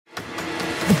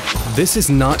This is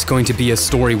not going to be a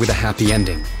story with a happy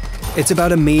ending. It's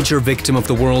about a major victim of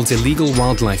the world's illegal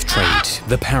wildlife trade,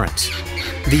 the parrot.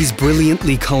 These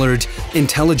brilliantly colored,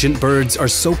 intelligent birds are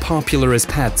so popular as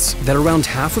pets that around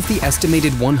half of the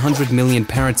estimated 100 million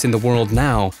parrots in the world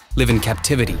now live in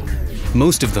captivity,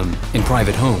 most of them in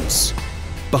private homes.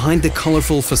 Behind the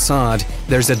colorful facade,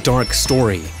 there's a dark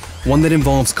story, one that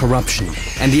involves corruption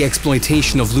and the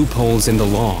exploitation of loopholes in the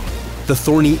law, the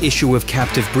thorny issue of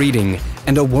captive breeding,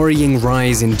 and a worrying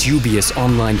rise in dubious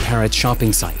online parrot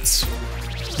shopping sites.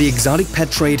 The exotic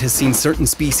pet trade has seen certain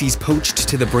species poached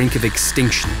to the brink of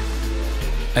extinction.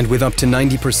 And with up to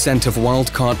 90% of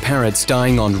wild-caught parrots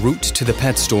dying en route to the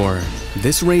pet store,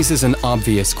 this raises an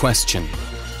obvious question.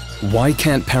 Why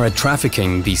can't parrot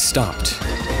trafficking be stopped?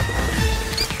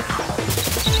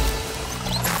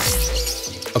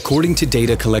 According to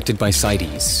data collected by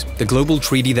CITES, the global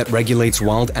treaty that regulates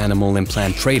wild animal and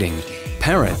plant trading,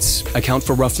 parrots account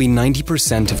for roughly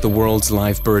 90% of the world's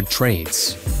live bird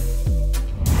trades.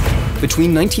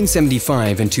 Between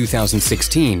 1975 and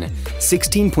 2016,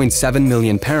 16.7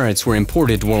 million parrots were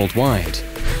imported worldwide,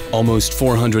 almost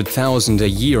 400,000 a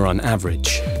year on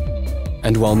average.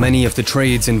 And while many of the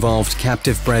trades involved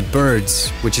captive-bred birds,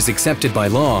 which is accepted by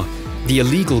law, the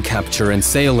illegal capture and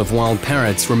sale of wild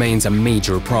parrots remains a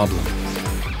major problem.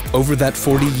 Over that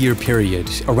 40-year period,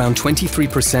 around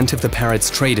 23% of the parrots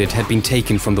traded had been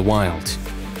taken from the wild,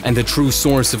 and the true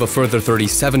source of a further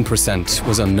 37%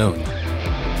 was unknown.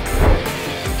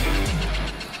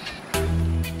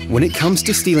 When it comes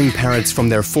to stealing parrots from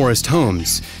their forest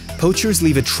homes, poachers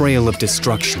leave a trail of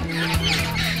destruction.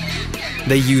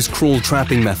 They use cruel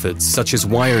trapping methods such as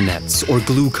wire nets or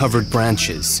glue-covered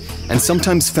branches, and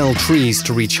sometimes fell trees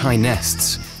to reach high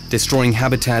nests, destroying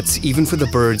habitats even for the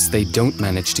birds they don't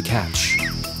manage to catch.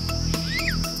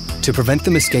 To prevent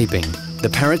them escaping, the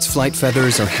parrot's flight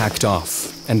feathers are hacked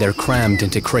off, and they're crammed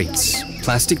into crates,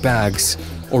 plastic bags,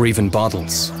 or even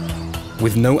bottles.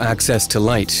 With no access to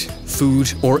light,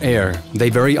 food, or air, they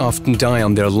very often die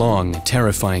on their long,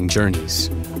 terrifying journeys.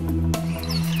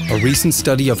 A recent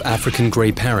study of African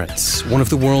gray parrots, one of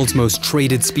the world's most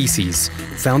traded species,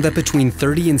 found that between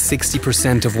 30 and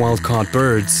 60% of wild-caught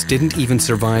birds didn't even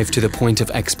survive to the point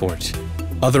of export.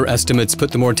 Other estimates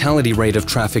put the mortality rate of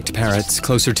trafficked parrots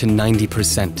closer to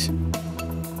 90%.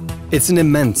 It's an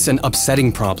immense and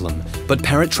upsetting problem, but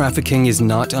parrot trafficking is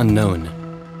not unknown.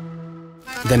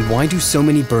 Then why do so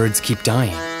many birds keep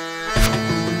dying?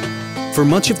 For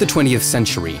much of the 20th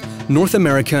century, North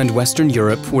America and Western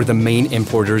Europe were the main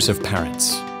importers of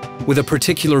parrots, with a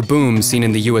particular boom seen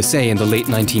in the USA in the late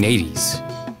 1980s.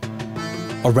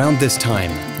 Around this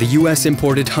time, the US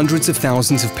imported hundreds of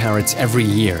thousands of parrots every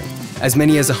year, as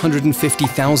many as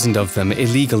 150,000 of them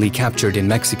illegally captured in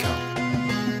Mexico.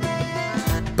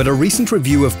 But a recent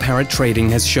review of parrot trading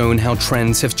has shown how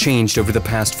trends have changed over the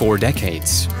past 4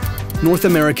 decades. North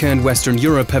America and Western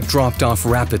Europe have dropped off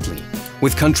rapidly,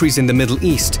 with countries in the Middle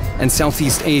East and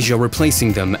Southeast Asia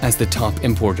replacing them as the top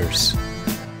importers.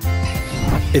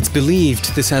 It's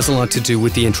believed this has a lot to do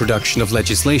with the introduction of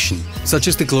legislation, such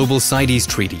as the Global CITES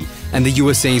Treaty and the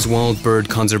USA's Wild Bird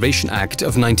Conservation Act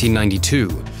of 1992,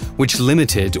 which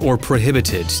limited or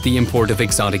prohibited the import of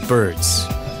exotic birds.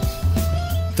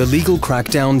 The legal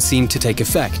crackdown seemed to take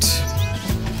effect.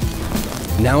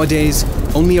 Nowadays,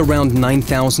 only around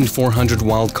 9,400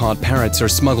 wild-caught parrots are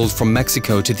smuggled from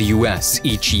Mexico to the US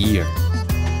each year.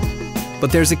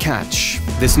 But there's a catch.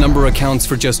 This number accounts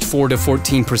for just 4 to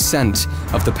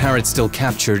 14% of the parrots still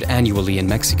captured annually in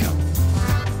Mexico.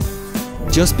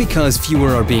 Just because fewer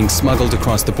are being smuggled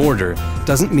across the border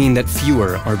doesn't mean that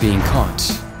fewer are being caught.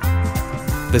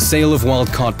 The sale of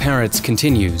wild-caught parrots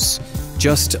continues,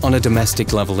 just on a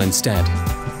domestic level instead.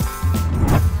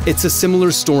 It's a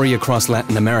similar story across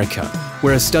Latin America,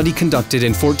 where a study conducted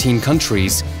in 14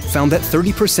 countries found that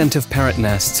 30% of parrot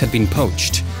nests had been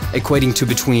poached, equating to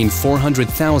between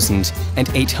 400,000 and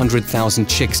 800,000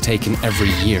 chicks taken every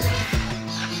year.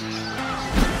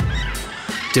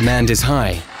 Demand is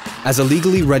high, as a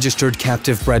legally registered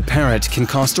captive-bred parrot can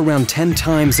cost around 10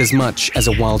 times as much as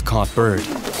a wild-caught bird.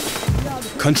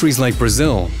 Countries like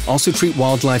Brazil also treat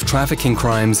wildlife trafficking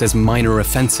crimes as minor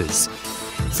offenses.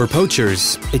 For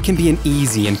poachers, it can be an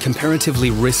easy and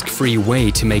comparatively risk-free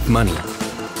way to make money.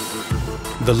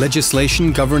 The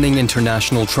legislation governing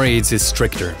international trades is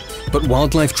stricter, but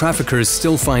wildlife traffickers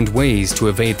still find ways to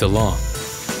evade the law.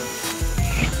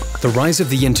 The rise of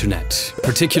the internet,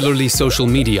 particularly social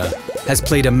media, has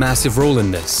played a massive role in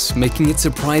this, making it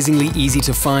surprisingly easy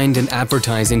to find and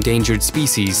advertise endangered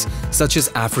species such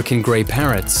as African gray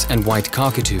parrots and white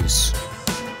cockatoos.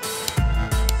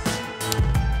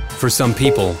 For some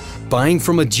people, buying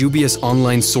from a dubious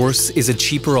online source is a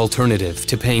cheaper alternative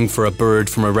to paying for a bird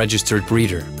from a registered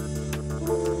breeder.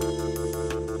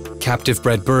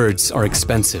 Captive-bred birds are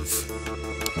expensive.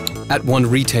 At one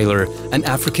retailer, an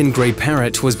African grey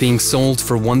parrot was being sold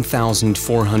for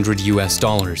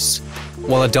 $1,400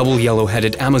 while a double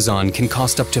yellow-headed Amazon can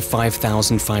cost up to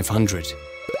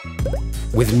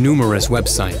 $5,500. With numerous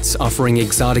websites offering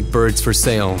exotic birds for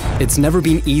sale, it's never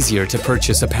been easier to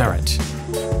purchase a parrot.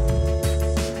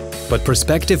 But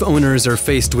prospective owners are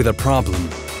faced with a problem.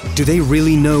 Do they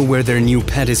really know where their new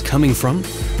pet is coming from?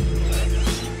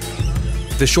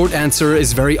 The short answer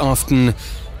is very often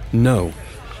no.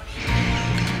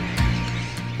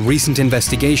 Recent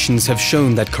investigations have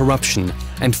shown that corruption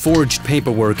and forged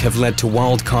paperwork have led to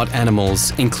wild-caught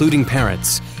animals, including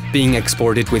parrots, being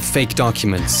exported with fake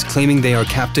documents claiming they are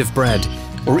captive-bred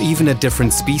or even a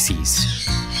different species.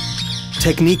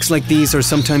 Techniques like these are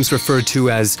sometimes referred to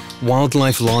as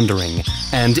wildlife laundering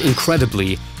and,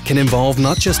 incredibly, can involve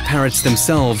not just parrots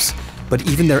themselves, but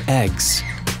even their eggs.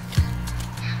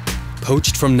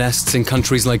 Poached from nests in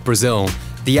countries like Brazil,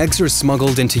 the eggs are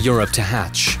smuggled into Europe to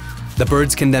hatch. The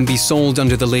birds can then be sold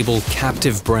under the label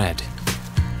captive bred.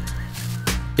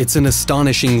 It's an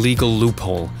astonishing legal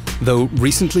loophole, though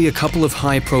recently a couple of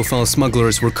high-profile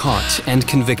smugglers were caught and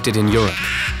convicted in Europe.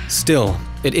 Still,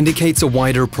 it indicates a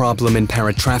wider problem in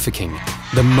parrot trafficking,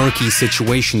 the murky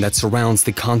situation that surrounds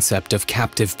the concept of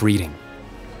captive breeding.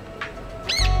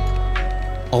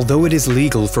 Although it is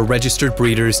legal for registered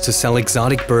breeders to sell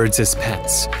exotic birds as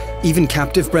pets, even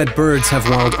captive-bred birds have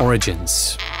wild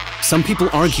origins. Some people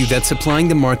argue that supplying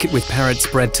the market with parrots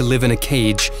bred to live in a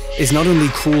cage is not only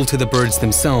cruel to the birds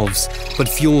themselves, but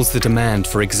fuels the demand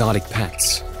for exotic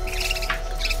pets.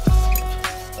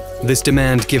 This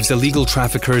demand gives illegal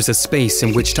traffickers a space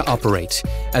in which to operate,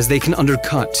 as they can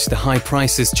undercut the high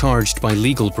prices charged by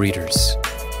legal breeders.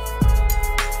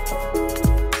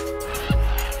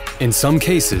 In some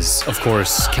cases, of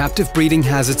course, captive breeding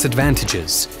has its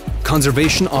advantages.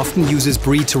 Conservation often uses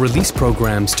breed-to-release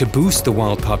programs to boost the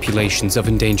wild populations of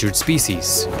endangered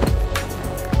species.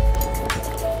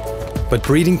 But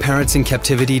breeding parrots in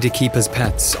captivity to keep as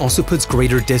pets also puts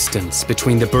greater distance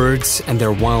between the birds and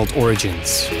their wild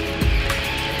origins.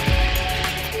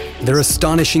 Their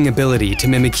astonishing ability to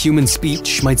mimic human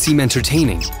speech might seem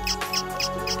entertaining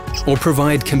or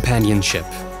provide companionship.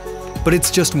 But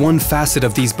it's just one facet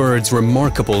of these birds'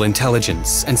 remarkable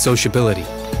intelligence and sociability.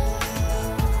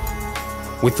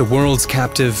 With the world's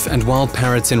captive and wild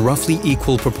parrots in roughly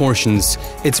equal proportions,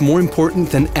 it's more important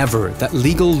than ever that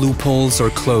legal loopholes are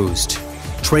closed,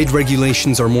 trade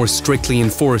regulations are more strictly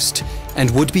enforced, and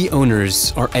would-be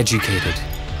owners are educated.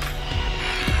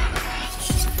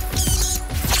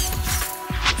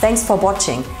 Thanks for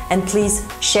watching, and please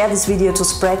share this video to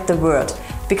spread the word.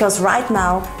 Because right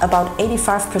now, about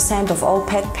 85% of all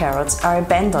pet parrots are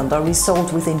abandoned or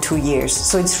resold within 2 years,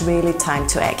 so it's really time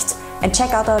to act. And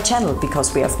check out our channel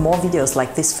because we have more videos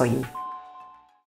like this for you.